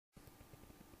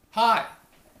Hi,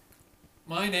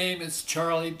 my name is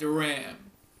Charlie Duran,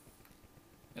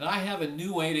 and I have a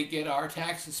new way to get our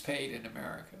taxes paid in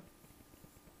America.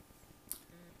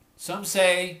 Some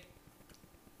say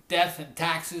death and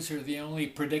taxes are the only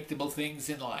predictable things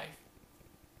in life.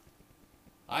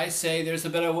 I say there's a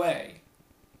better way,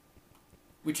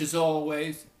 which is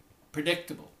always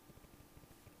predictable.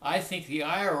 I think the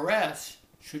IRS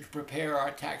should prepare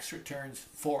our tax returns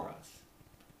for us.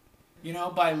 You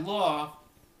know, by law,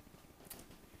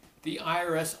 the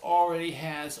IRS already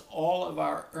has all of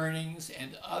our earnings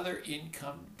and other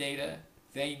income data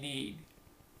they need.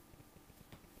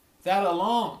 That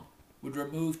alone would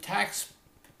remove tax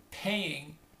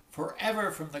paying forever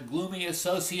from the gloomy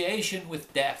association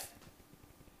with death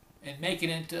and make it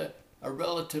into a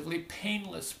relatively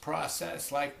painless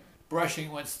process like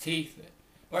brushing one's teeth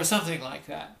or something like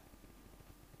that.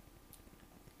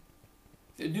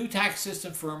 The new tax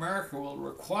system for America will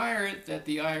require that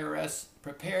the IRS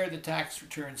prepare the tax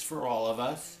returns for all of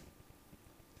us.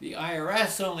 The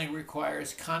IRS only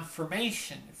requires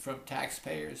confirmation from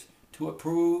taxpayers to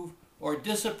approve or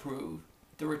disapprove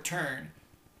the return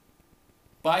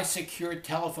by secured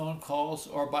telephone calls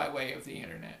or by way of the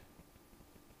internet.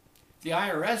 The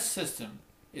IRS system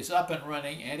is up and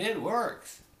running and it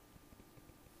works.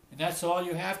 And that's all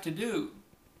you have to do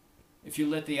if you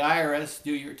let the IRS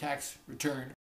do your tax return